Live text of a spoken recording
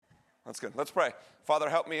That's good. Let's pray. Father,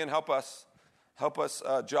 help me and help us. Help us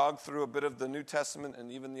jog through a bit of the New Testament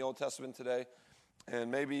and even the Old Testament today,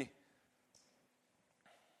 and maybe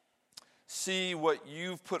see what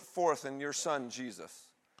you've put forth in your Son, Jesus.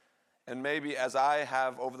 And maybe, as I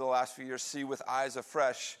have over the last few years, see with eyes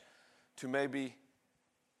afresh to maybe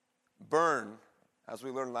burn, as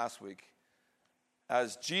we learned last week,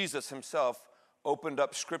 as Jesus himself opened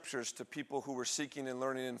up scriptures to people who were seeking and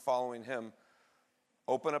learning and following him.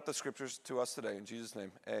 Open up the scriptures to us today. In Jesus'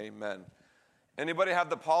 name, amen. Anybody have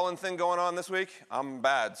the pollen thing going on this week? I'm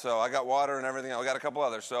bad, so I got water and everything. I got a couple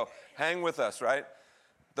others, so hang with us, right?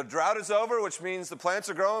 The drought is over, which means the plants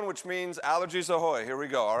are growing, which means allergies ahoy. Here we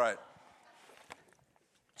go, all right.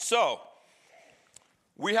 So,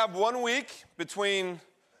 we have 1 week between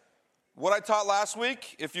what I taught last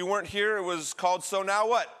week. If you weren't here, it was called So Now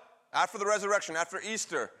What? After the resurrection, after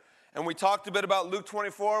Easter. And we talked a bit about Luke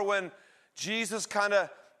 24 when Jesus kind of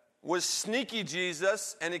was sneaky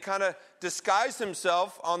Jesus, and he kind of disguised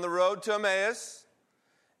himself on the road to Emmaus,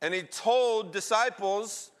 and he told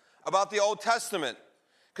disciples about the Old Testament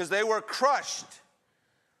because they were crushed.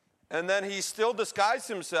 And then he still disguised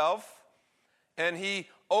himself, and he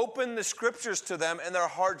opened the scriptures to them, and their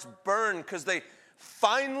hearts burned because they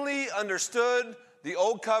finally understood the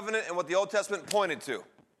Old Covenant and what the Old Testament pointed to.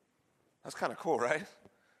 That's kind of cool, right?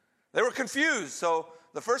 They were confused. So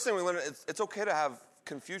the first thing we learned, it's okay to have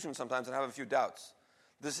confusion sometimes and have a few doubts.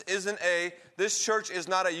 This church is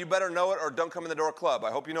not a you better know it or don't come in the door club.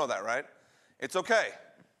 I hope you know that, right? It's okay.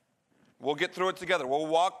 We'll get through it together. We'll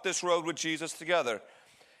walk this road with Jesus together.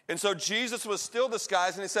 And so Jesus was still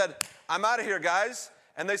disguised, and he said, I'm out of here, guys.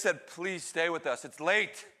 And they said, please stay with us. It's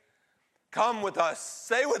late. Come with us.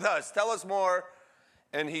 Stay with us. Tell us more.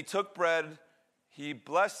 And he took bread. He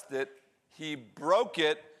blessed it. He broke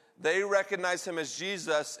it. They recognized him as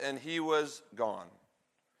Jesus, and he was gone.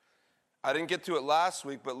 I didn't get to it last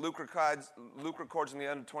week, but Luke records in the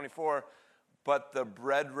end of 24, but the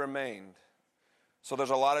bread remained. So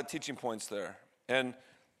there's a lot of teaching points there. And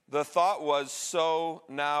the thought was, so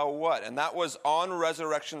now what? And that was on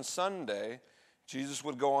Resurrection Sunday. Jesus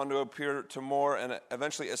would go on to appear to more and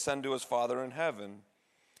eventually ascend to his Father in heaven.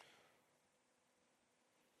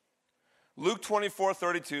 Luke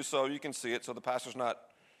 24:32, so you can see it, so the pastor's not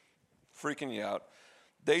freaking you out.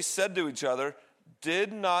 They said to each other,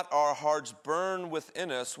 did not our hearts burn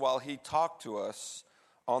within us while he talked to us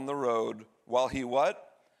on the road, while he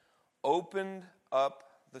what? Opened up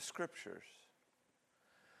the scriptures.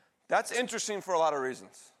 That's interesting for a lot of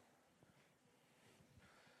reasons.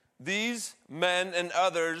 These men and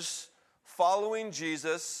others following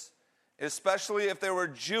Jesus, especially if they were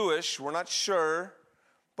Jewish, we're not sure,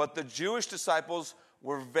 but the Jewish disciples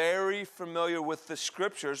were very familiar with the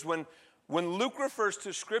scriptures. When Luke refers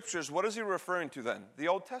to scriptures, what is he referring to then? The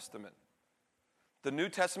Old Testament. The New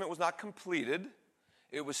Testament was not completed.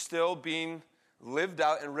 It was still being lived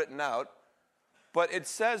out and written out. But it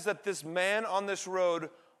says that this man on this road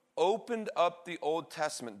opened up the Old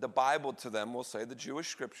Testament, the Bible to them, we'll say, the Jewish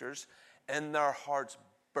scriptures, and their hearts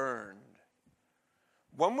burned.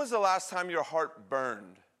 When was the last time your heart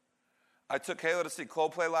burned? I took Kayla to see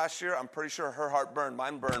Coldplay last year. I'm pretty sure her heart burned.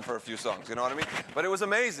 Mine burned for a few songs, you know what I mean? But it was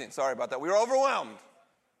amazing. Sorry about that. We were overwhelmed.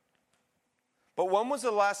 But when was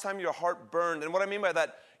the last time your heart burned? And what I mean by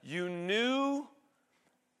that, you knew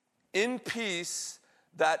in peace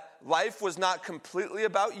that life was not completely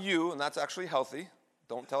about you, and that's actually healthy.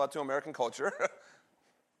 Don't tell that to American culture.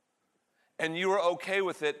 And you were okay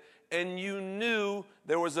with it, and you knew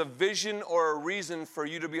there was a vision or a reason for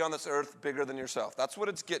you to be on this earth bigger than yourself. That's what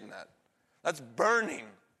it's getting at. That's burning.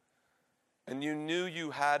 And you knew you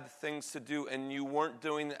had things to do, and you weren't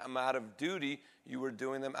doing them out of duty. You were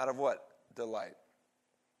doing them out of what? Delight.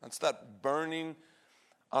 That's that burning.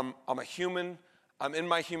 I'm a human. I'm in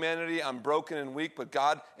my humanity. I'm broken and weak, but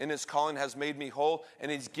God in his calling has made me whole, and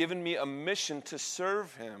he's given me a mission to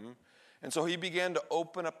serve him. And so he began to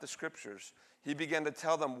open up the scriptures. He began to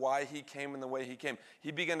tell them why he came in the way he came.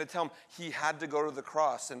 He began to tell them he had to go to the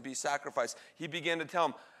cross and be sacrificed. He began to tell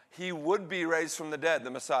them he would be raised from the dead,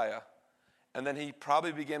 the Messiah. And then he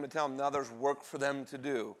probably began to tell them now there's work for them to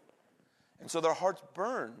do. And so their hearts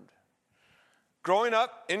burned. Growing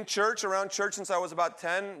up in church, around church since I was about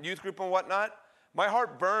 10, youth group and whatnot, my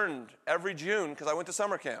heart burned every June because I went to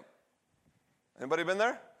summer camp. Anybody been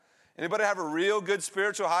there? Anybody have a real good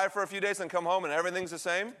spiritual high for a few days and come home and everything's the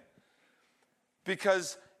same?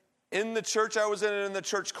 Because in the church I was in and in the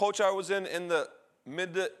church culture I was in the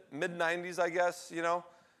mid-90s, I guess, you know,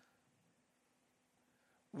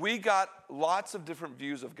 we got lots of different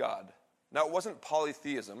views of God. Now, it wasn't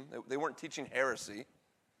polytheism. They weren't teaching heresy.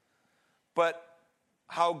 But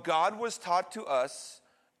how God was taught to us,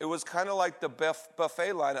 it was kind of like the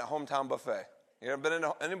buffet line at Hometown Buffet.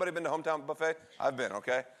 Anybody been to Hometown Buffet? I've been,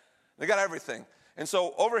 okay? They got everything. And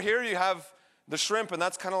so over here you have the shrimp, and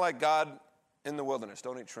that's kind of like God in the wilderness.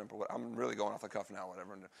 Don't eat shrimp. Or what? I'm really going off the cuff now,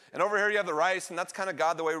 whatever. And over here you have the rice, and that's kind of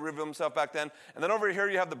God the way he revealed himself back then. And then over here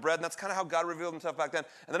you have the bread, and that's kind of how God revealed himself back then.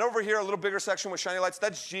 And then over here, a little bigger section with shiny lights,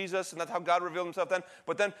 that's Jesus, and that's how God revealed himself then.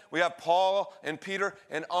 But then we have Paul and Peter,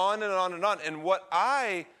 and on and on and on. And what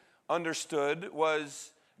I understood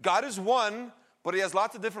was God is one, but he has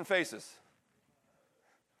lots of different faces.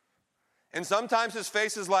 And sometimes his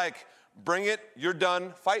face is like, bring it, you're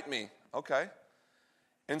done, fight me. Okay.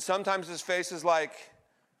 And sometimes his face is like,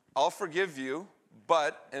 I'll forgive you,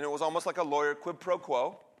 but, and it was almost like a lawyer, quid pro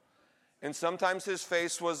quo. And sometimes his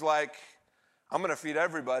face was like, I'm going to feed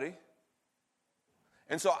everybody.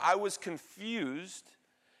 And so I was confused,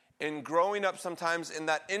 and growing up sometimes in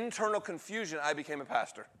that internal confusion, I became a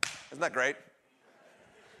pastor. Isn't that great?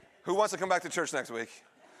 Who wants to come back to church next week?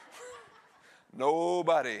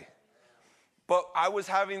 Nobody. But I was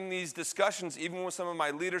having these discussions even with some of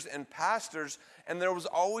my leaders and pastors, and there was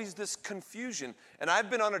always this confusion. And I've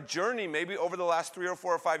been on a journey maybe over the last 3 or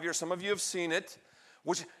 4 or 5 years. Some of you have seen it.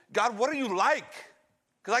 Which, God, what are you like?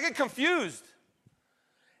 Because I get confused.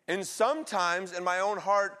 And sometimes in my own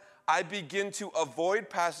heart, I begin to avoid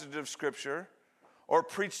passages of Scripture or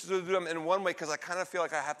preach through them in one way because I kind of feel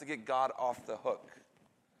like I have to get God off the hook.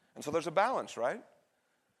 And so there's a balance, right?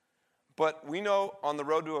 But we know on the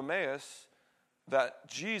road to Emmaus that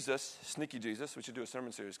Jesus, Sneaky Jesus, we should do a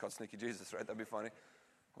sermon series called Sneaky Jesus, right? That'd be funny.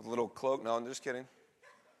 With a little cloak. No, I'm just kidding.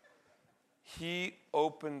 He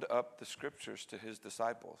opened up the Scriptures to his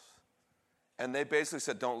disciples. And they basically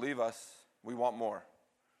said, don't leave us. We want more.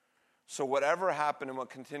 So whatever happened and what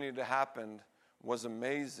continued to happen was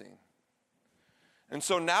amazing. And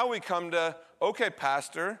so now we come to, okay,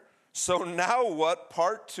 Pastor, so now what?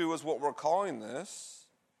 Part 2 is what we're calling this.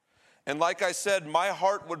 And like I said, my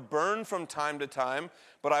heart would burn from time to time,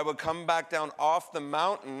 but I would come back down off the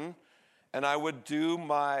mountain and I would do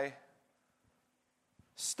my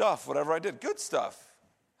stuff, whatever I did, good stuff.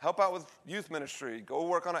 Help out with youth ministry, go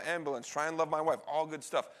work on an ambulance, try and love my wife, all good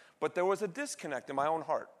stuff. But there was a disconnect in my own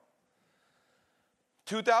heart.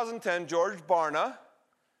 2010, George Barna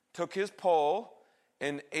took his poll,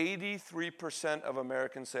 and 83% of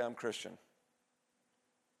Americans say I'm Christian.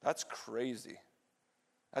 That's crazy.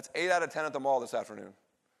 That's 8 out of 10 at the mall this afternoon.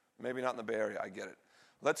 Maybe not in the Bay Area, I get it.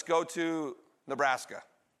 Let's go to Nebraska,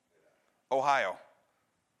 Ohio.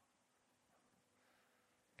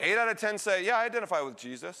 8 out of 10 say, yeah, I identify with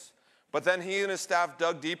Jesus. But then he and his staff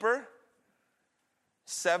dug deeper.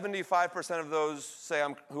 75% of those say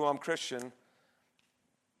I'm Christian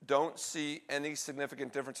don't see any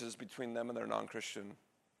significant differences between them and their non-Christian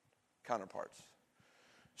counterparts.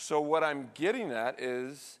 So what I'm getting at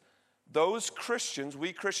is those Christians,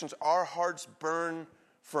 we Christians, our hearts burn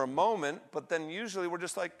for a moment, but then usually we're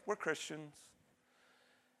just like, we're Christians.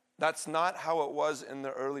 That's not how it was in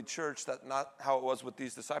the early church. That's not how it was with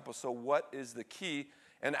these disciples. So what is the key?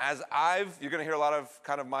 And you're going to hear a lot of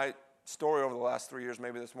kind of my story over the last 3 years,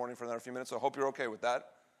 maybe this morning for another few minutes, so I hope you're okay with that.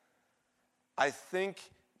 I think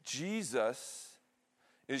Jesus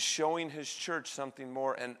is showing his church something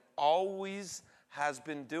more and always has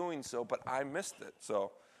been doing so, but I missed it.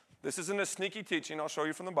 So this isn't a sneaky teaching. I'll show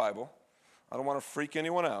you from the Bible. I don't want to freak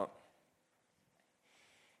anyone out.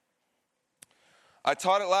 I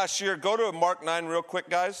taught it last year. Go to Mark 9 real quick,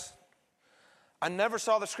 guys. I never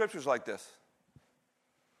saw the scriptures like this.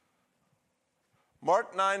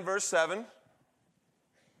 Mark 9, verse 7.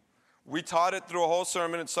 We taught it through a whole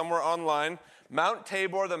sermon. It's somewhere online. Mount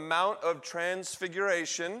Tabor, the Mount of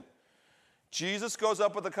Transfiguration. Jesus goes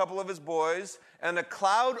up with a couple of his boys, and a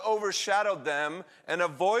cloud overshadowed them, and a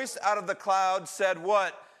voice out of the cloud said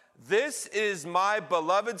what? This is my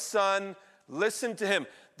beloved Son, listen to him.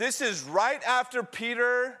 This is right after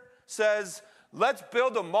Peter says, let's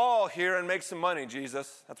build a mall here and make some money,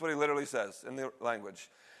 Jesus. That's what he literally says in the language.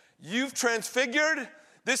 You've transfigured,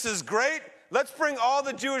 this is great. Let's bring all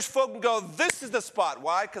the Jewish folk and go, this is the spot.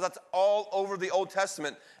 Why? Because that's all over the Old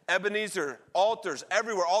Testament. Ebenezer, altars,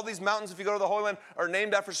 everywhere. All these mountains, if you go to the Holy Land, are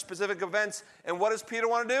named after specific events. And what does Peter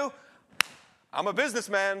want to do? I'm a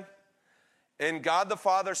businessman. And God the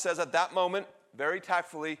Father says at that moment, very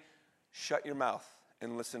tactfully, shut your mouth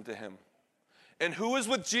and listen to him. And who is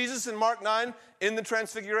with Jesus in Mark 9 in the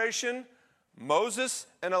Transfiguration? Moses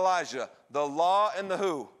and Elijah. The law and the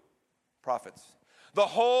who? Prophets. The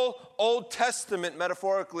whole Old Testament,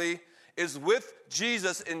 metaphorically, is with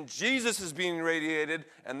Jesus, and Jesus is being radiated,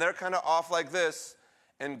 and they're kind of off like this.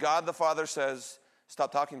 And God the Father says,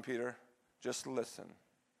 stop talking, Peter. Just listen.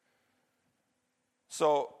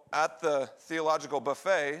 So at the theological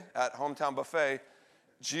buffet, at Hometown Buffet,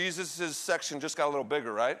 Jesus' section just got a little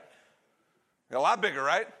bigger, right? A lot bigger,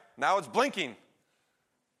 right? Now it's blinking.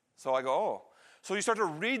 So I go, oh. So you start to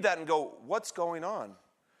read that and go, what's going on?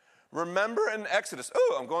 Remember in Exodus,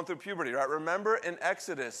 I'm going through puberty, right? Remember in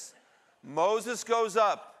Exodus, Moses goes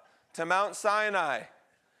up to Mount Sinai.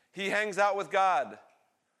 He hangs out with God.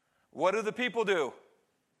 What do the people do?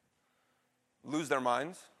 Lose their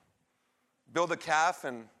minds, build a calf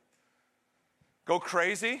and go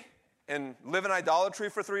crazy and live in idolatry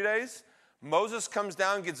for 3 days. Moses comes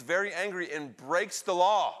down, gets very angry, and breaks the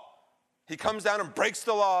law. He comes down and breaks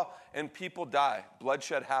the law, and people die.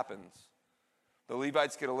 Bloodshed happens. The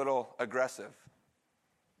Levites get a little aggressive.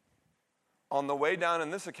 On the way down in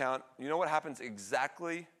this account, you know what happens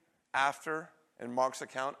exactly after in Mark's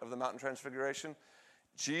account of the mountain transfiguration?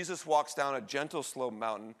 Jesus walks down a gentle slope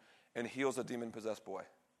mountain and heals a demon-possessed boy.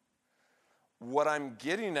 What I'm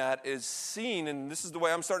getting at is seeing, and this is the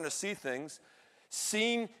way I'm starting to see things,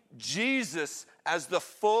 seeing Jesus as the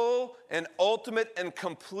full and ultimate and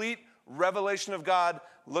complete revelation of God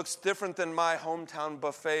looks different than my Hometown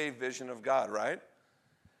Buffet vision of God, right?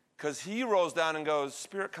 Because he rolls down and goes,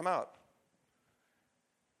 Spirit, come out.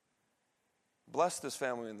 Bless this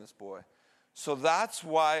family and this boy. So that's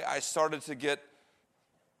why I started to get,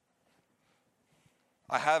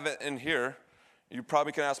 I have it in here. You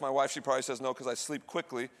probably can ask my wife. She probably says no because I sleep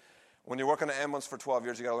quickly. When you work in an ambulance for 12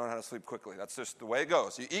 years, you got to learn how to sleep quickly. That's just the way it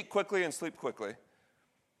goes. You eat quickly and sleep quickly.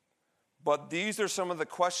 But these are some of the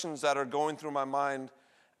questions that are going through my mind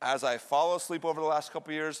as I fall asleep over the last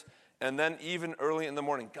couple of years, and then even early in the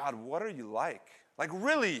morning. God, what are you like? Like,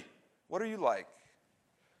 really, what are you like?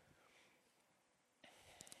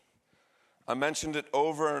 I mentioned it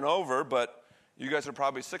over and over, but you guys are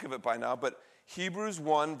probably sick of it by now. But Hebrews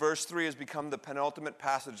 1, verse 3 has become the penultimate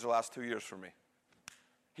passage the last 2 years for me.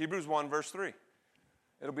 Hebrews 1, verse 3.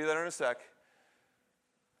 It'll be there in a sec.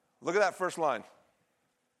 Look at that first line.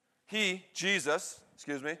 He, Jesus,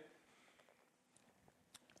 you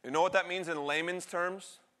know what that means in layman's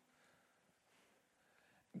terms?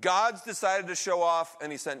 God's decided to show off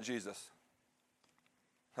and he sent Jesus.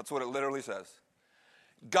 That's what it literally says.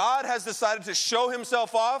 God has decided to show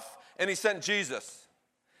himself off and he sent Jesus.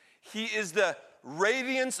 He is the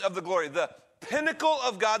radiance of the glory, the pinnacle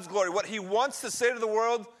of God's glory. What he wants to say to the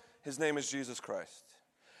world, his name is Jesus Christ.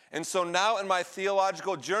 And so now in my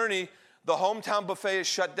theological journey, the Hometown Buffet is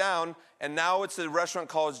shut down, and now it's a restaurant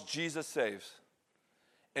called Jesus Saves.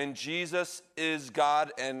 And Jesus is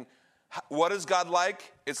God, and what is God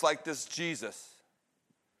like? It's like this Jesus.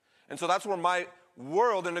 And so that's where my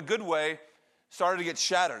world, in a good way, started to get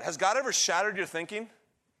shattered. Has God ever shattered your thinking?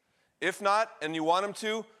 If not, and you want him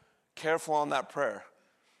to, careful on that prayer.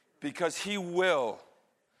 Because he will.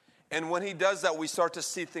 And when he does that, we start to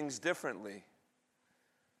see things differently.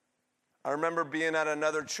 I remember being at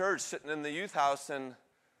another church, sitting in the youth house, and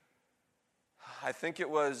I think it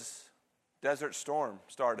was Desert Storm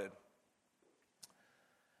started.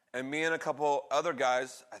 And me and a couple other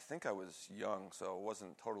guys, I think I was young, so I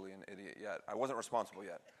wasn't totally an idiot yet. I wasn't responsible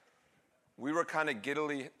yet. We were kind of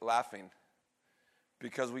giddily laughing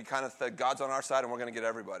because we kind of said, God's on our side and we're going to get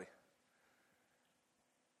everybody.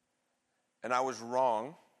 And I was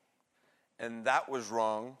wrong, and that was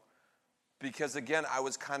wrong. Because, again, I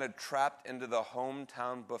was kind of trapped into the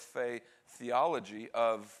Hometown Buffet theology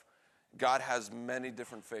of God has many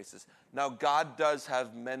different faces. Now, God does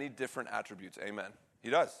have many different attributes. Amen. He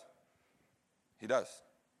does. He does.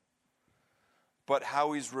 But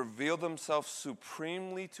how he's revealed himself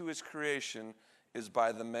supremely to his creation is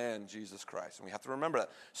by the man, Jesus Christ. And we have to remember that.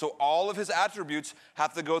 So all of his attributes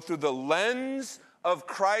have to go through the lens of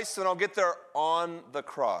Christ, and I'll get there on the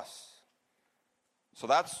cross. So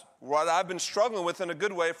that's what I've been struggling with in a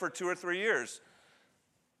good way for 2 or 3 years.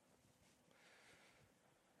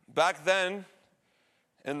 Back then,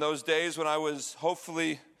 in those days when I was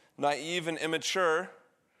hopefully naive and immature,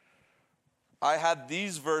 I had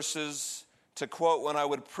these verses to quote when I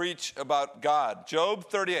would preach about God. Job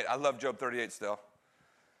 38. I love Job 38 still.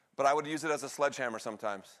 But I would use it as a sledgehammer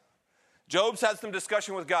sometimes. Job's had some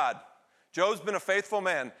discussion with God. Job's been a faithful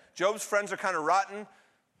man. Job's friends are kind of rotten.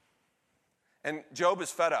 And Job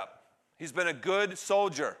is fed up. He's been a good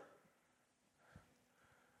soldier.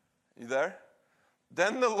 You there?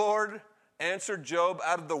 Then the Lord answered Job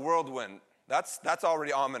out of the whirlwind. That's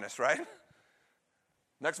already ominous, right?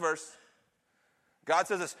 Next verse. God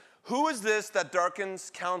says this, who is this that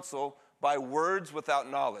darkens counsel by words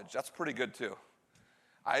without knowledge? That's pretty good too.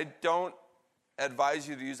 I don't advise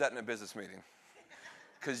you to use that in a business meeting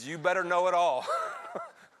because you better know it all.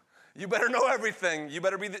 You better know everything. You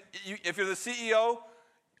better be if you're the CEO,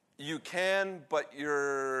 you can, but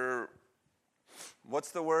you're,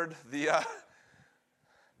 what's the word? The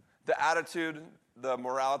attitude, the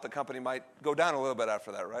morale at the company might go down a little bit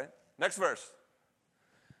after that, right? Next verse.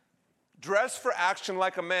 Dress for action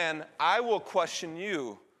like a man. I will question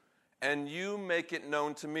you, and you make it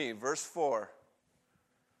known to me. Verse 4.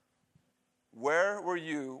 Where were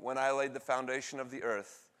you when I laid the foundation of the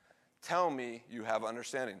earth? Tell me you have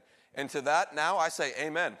understanding. And to that now I say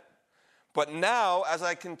amen. But now, as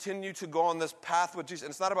I continue to go on this path with Jesus,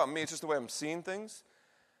 and it's not about me, it's just the way I'm seeing things.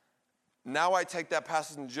 Now I take that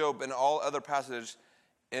passage in Job and all other passages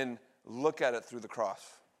and look at it through the cross.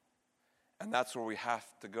 And that's where we have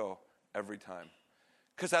to go every time.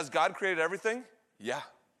 Because has God created everything? Yeah.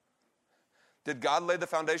 Did God lay the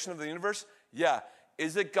foundation of the universe? Yeah.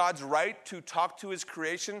 Is it God's right to talk to his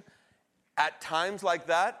creation at times like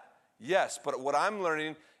that? Yes. But what I'm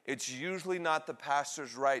learning, it's usually not the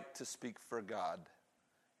pastor's right to speak for God.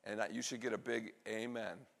 And you should get a big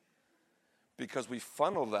amen. Because we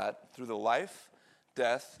funnel that through the life,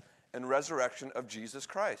 death, and resurrection of Jesus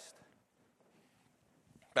Christ.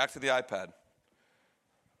 Back to the iPad.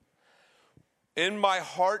 In my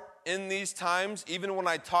heart, in these times, even when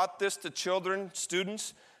I taught this to children,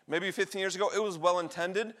 students, maybe 15 years ago, it was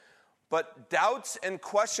well-intended, but doubts and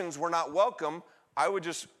questions were not welcome. I would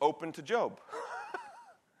just open to Job.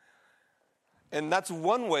 And that's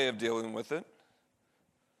one way of dealing with it.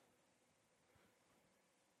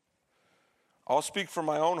 I'll speak from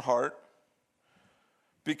my own heart.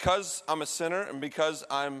 Because I'm a sinner and because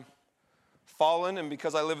I'm fallen and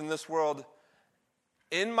because I live in this world,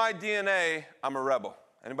 in my DNA, I'm a rebel.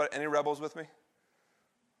 Any rebels with me?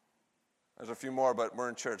 There's a few more, but we're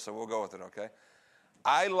in church, so we'll go with it, okay?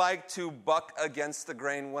 I like to buck against the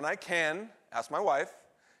grain when I can. Ask my wife.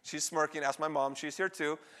 She's smirking. Ask my mom. She's here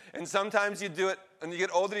too. And sometimes you do it, when you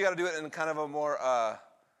get older, you got to do it in kind of a more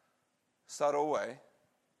subtle way.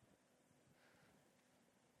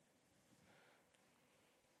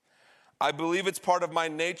 I believe it's part of my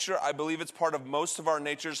nature. I believe it's part of most of our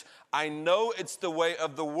natures. I know it's the way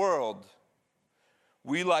of the world.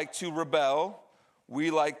 We like to rebel.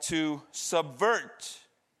 We like to subvert.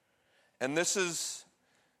 And this is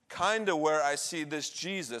kind of where I see this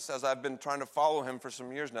Jesus, as I've been trying to follow him for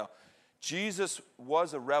some years now. Jesus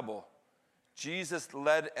was a rebel. Jesus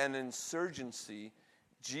led an insurgency.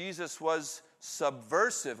 Jesus was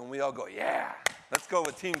subversive. And we all go, yeah, let's go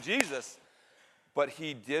with Team Jesus. But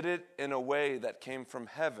he did it in a way that came from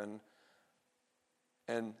heaven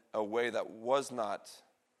and a way that was not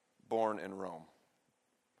born in Rome.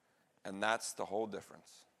 And that's the whole difference.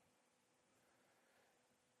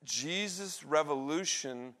 Jesus'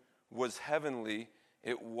 revolution was heavenly.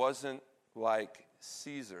 It wasn't like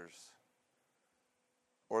Caesar's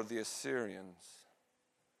or the Assyrians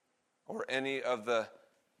or any of the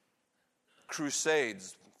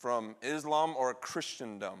crusades from Islam or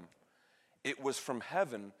Christendom. It was from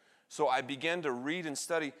heaven. So I began to read and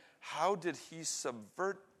study, how did he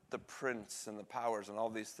subvert the prince and the powers and all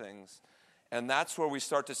these things? And that's where we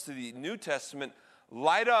start to see the New Testament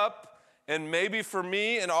light up. And maybe for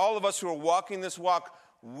me and all of us who are walking this walk,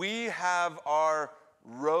 we have our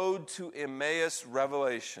road to Emmaus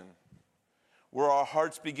revelation, where our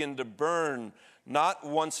hearts begin to burn, not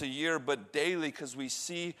once a year, but daily, because we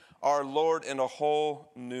see our Lord in a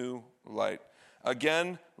whole new light.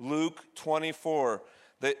 Again, Luke 24,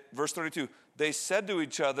 verse 32. They said to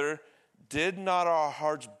each other, did not our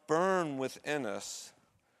hearts burn within us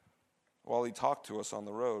while he talked to us on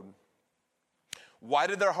the road? Why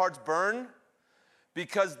did their hearts burn?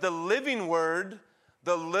 Because the living word,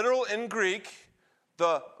 the literal in Greek,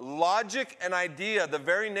 the logic and idea, the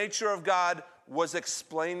very nature of God was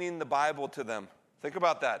explaining the Bible to them. Think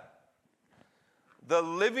about that. The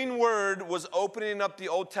living word was opening up the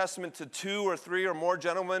Old Testament to 2 or 3 or more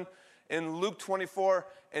gentlemen in Luke 24,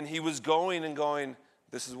 and he was going and going,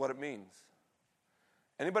 this is what it means.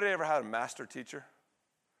 Anybody ever had a master teacher?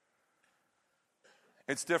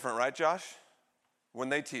 It's different, right, Josh? When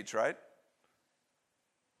they teach, right?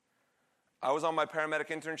 I was on my paramedic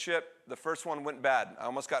internship. The first one went bad. I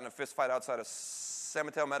almost got in a fist fight outside of San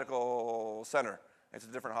Mateo Medical Center. It's a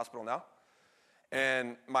different hospital now.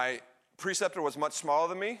 And my preceptor was much smaller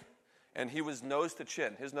than me, and he was nose to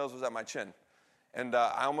chin. His nose was at my chin. And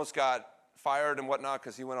I almost got fired and whatnot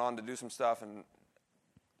because he went on to do some stuff, and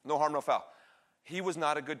no harm, no foul. He was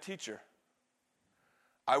not a good teacher.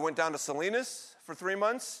 I went down to Salinas for 3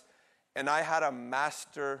 months, and I had a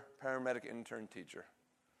master paramedic intern teacher.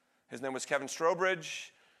 His name was Kevin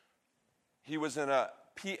Strobridge. He was in a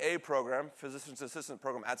PA program, physician's assistant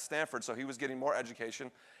program at Stanford, so he was getting more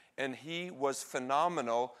education. and he was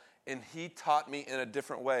phenomenal, and he taught me in a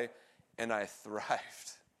different way, and I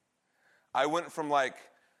thrived. I went from like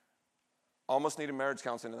almost needing marriage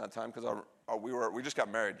counseling at that time because we just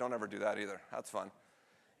got married. Don't ever do that either. That's fun.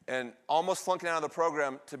 And almost flunking out of the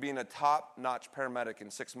program to being a top-notch paramedic in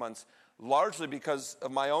 6 months, largely because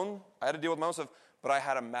of I had to deal with my own stuff, but I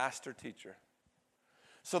had a master teacher.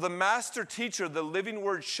 So the master teacher, the living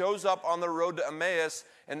word, shows up on the road to Emmaus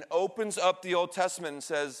and opens up the Old Testament and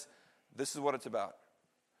says, this is what it's about.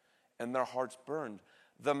 And their hearts burned.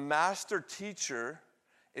 The master teacher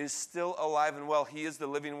is still alive and well. He is the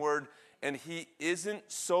living word, and he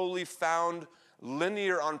isn't solely found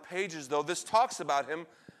linear on pages, though this talks about him,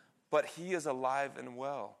 but he is alive and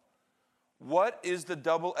well. What is the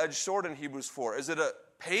double-edged sword in Hebrews 4? Is it a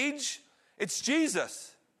page? It's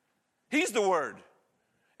Jesus. He's the word.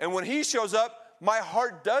 And when he shows up, my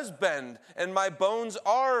heart does bend, and my bones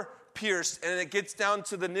are pierced, and it gets down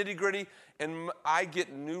to the nitty-gritty, and I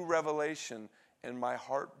get new revelation, and my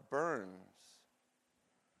heart burns.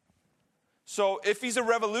 So if he's a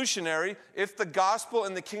revolutionary, if the gospel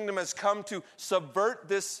and the kingdom has come to subvert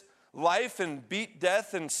this life and beat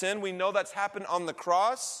death and sin, we know that's happened on the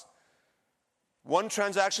cross. One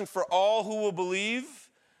transaction for all who will believe.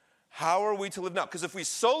 How are we to live now? Because if we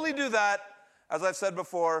solely do that, as I've said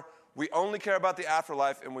before, we only care about the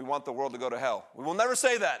afterlife and we want the world to go to hell. We will never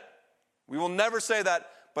say that. We will never say that,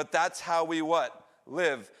 but that's how we what?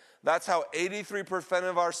 Live. That's how 83%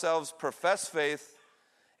 of ourselves profess faith,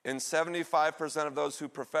 and 75% of those who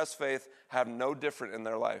profess faith have no difference in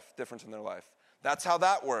their life. That's how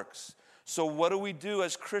that works. So what do we do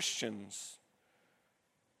as Christians?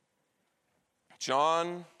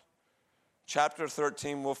 John chapter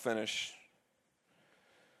 13, we'll finish.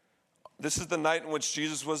 This is the night in which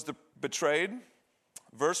Jesus was betrayed.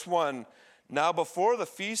 Verse 1, now before the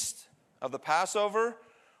feast of the Passover,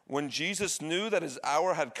 when Jesus knew that his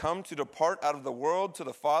hour had come to depart out of the world to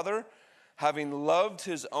the Father, having loved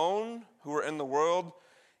his own who were in the world,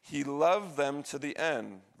 he loved them to the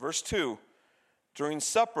end. Verse 2, during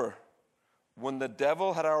supper, when the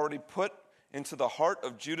devil had already put into the heart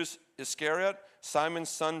of Judas Iscariot, Simon's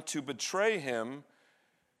son, to betray him,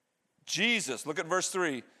 Jesus, look at verse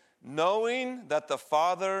 3, knowing that the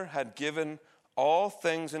Father had given all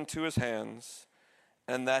things into his hands,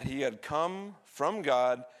 and that he had come from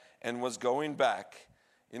God and was going back.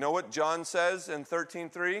 You know what John says in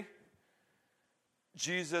 13:3?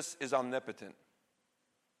 Jesus is omnipotent.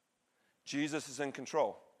 Jesus is in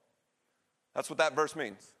control. That's what that verse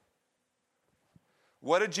means.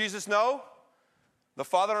 What did Jesus know? The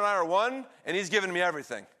Father and I are one, and he's given me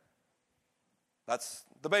everything. That's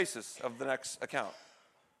the basis of the next account.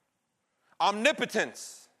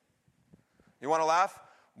 Omnipotence. You want to laugh?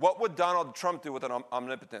 What would Donald Trump do with an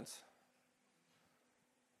omnipotence?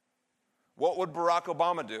 What would Barack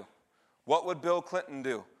Obama do? What would Bill Clinton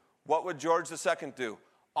do? What would George II do?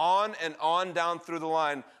 On and on down through the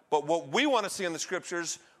line. But what we want to see in the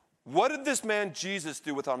scriptures, what did this man Jesus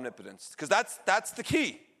do with omnipotence? Because that's the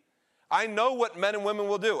key. I know what men and women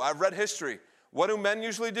will do. I've read history. What do men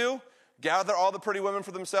usually do? Gather all the pretty women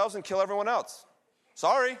for themselves and kill everyone else.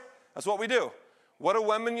 Sorry, that's what we do. What do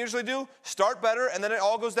women usually do? Start better, and then it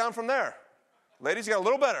all goes down from there. Ladies, you got a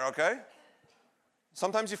little better, okay?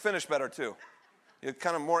 Sometimes you finish better, too. You're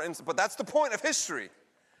kind of more but that's the point of history.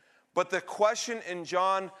 But the question in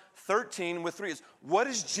John 13 with 3 is, what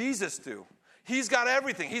does Jesus do? He's got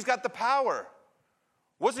everything. He's got the power.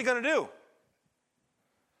 What's he going to do?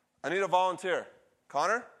 I need a volunteer.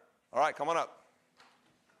 Connor? All right, come on up.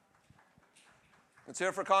 Let's hear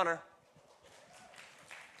it for Connor.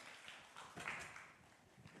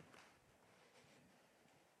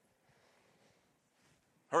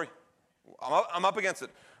 Hurry. I'm up against it.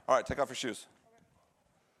 All right, take off your shoes.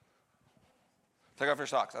 Take off your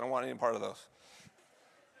socks. I don't want any part of those.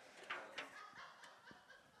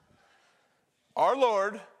 Our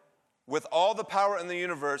Lord, with all the power in the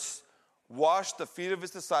universe, washed the feet of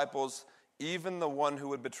his disciples, even the one who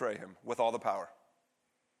would betray him, with all the power.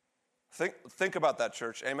 Think about that,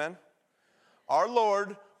 church. Amen? Our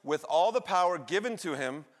Lord, with all the power given to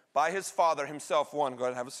him by his Father himself, go ahead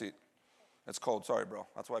and have a seat. It's cold. Sorry, bro.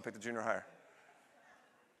 That's why I picked the junior higher.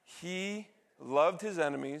 He loved his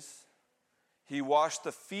enemies. He washed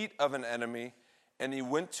the feet of an enemy, and he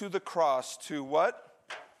went to the cross to what?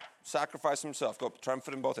 Sacrifice himself. Go, try and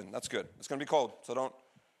fit them both in. That's good. It's going to be cold, so don't.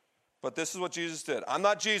 But this is what Jesus did. I'm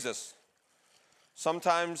not Jesus.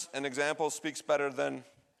 Sometimes an example speaks better than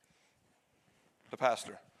the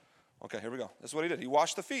pastor. Okay, here we go. This is what he did. He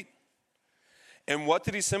washed the feet. And what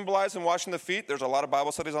did he symbolize in washing the feet? There's a lot of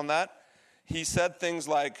Bible studies on that. He said things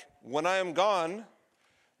like, when I am gone,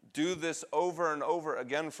 Do this over and over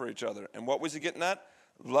again for each other. And what was he getting at?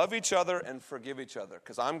 Love each other and forgive each other.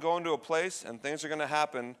 Because I'm going to a place and things are going to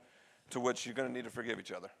happen to which you're going to need to forgive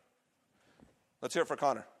each other. Let's hear it for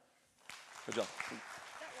Connor. Good job. That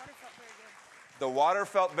water felt very good. The water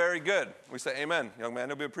felt very good. We say amen. Young man,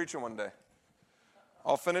 he'll be a preacher one day.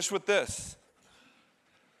 I'll finish with this.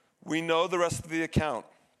 We know the rest of the account.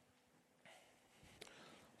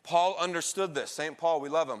 Paul understood this. St. Paul, we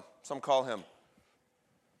love him. Some call him.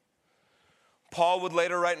 Paul would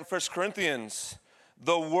later write in 1 Corinthians,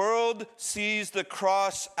 the world sees the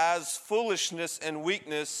cross as foolishness and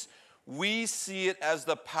weakness. We see it as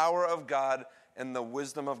the power of God and the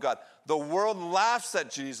wisdom of God. The world laughs at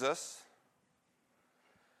Jesus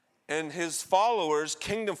and his followers,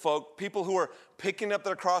 kingdom folk, people who are picking up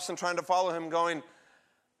their cross and trying to follow him, going,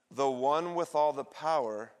 the one with all the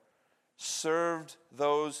power served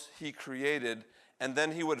those he created, and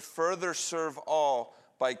then he would further serve all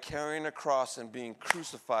by carrying a cross and being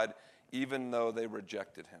crucified, even though they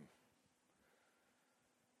rejected him.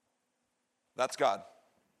 That's God.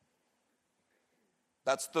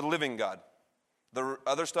 That's the living God. The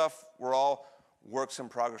other stuff, we're all works in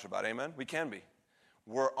progress about. Amen? We can be.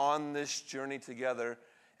 We're on this journey together.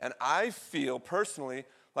 And I feel personally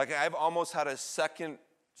like I've almost had a second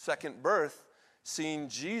birth seeing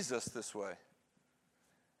Jesus this way.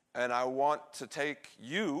 And I want to take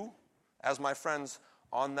you, as my friends,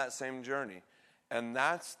 on that same journey. And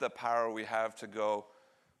that's the power we have to go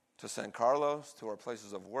to San Carlos, to our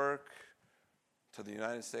places of work, to the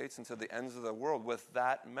United States, and to the ends of the world with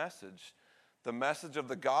that message. The message of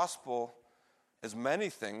the gospel is many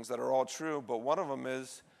things that are all true, but one of them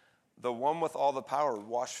is the one with all the power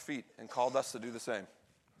washed feet and called us to do the same.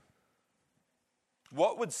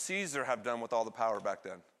 What would Caesar have done with all the power back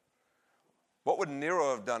then? What would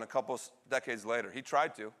Nero have done a couple decades later? He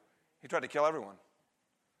tried to. He tried to kill everyone.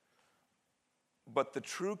 But the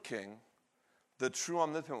true king, the true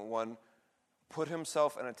omnipotent one, put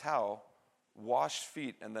himself in a towel, washed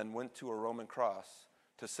feet, and then went to a Roman cross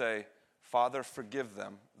to say, Father, forgive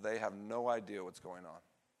them. They have no idea what's going on.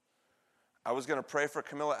 I was going to pray for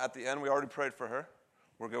Camilla at the end. We already prayed for her.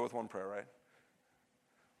 We're good with one prayer, right?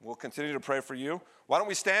 We'll continue to pray for you. Why don't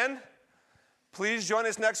we stand? Please join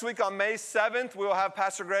us next week on May 7th. We will have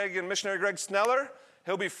Pastor Greg and Missionary Greg Sneller.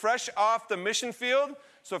 He'll be fresh off the mission field.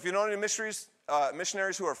 So if you know any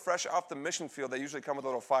missionaries who are fresh off the mission field, they usually come with a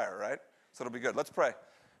little fire, right? So it'll be good. Let's pray.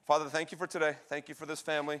 Father, thank you for today. Thank you for this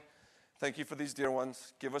family. Thank you for these dear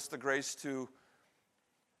ones. Give us the grace to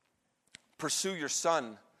pursue your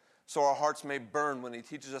Son so our hearts may burn when he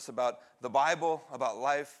teaches us about the Bible, about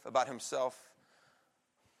life, about himself,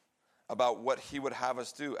 about what he would have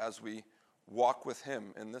us do as we walk with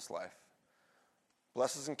him in this life.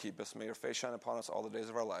 Bless us and keep us. May your face shine upon us all the days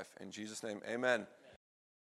of our life. In Jesus' name, amen.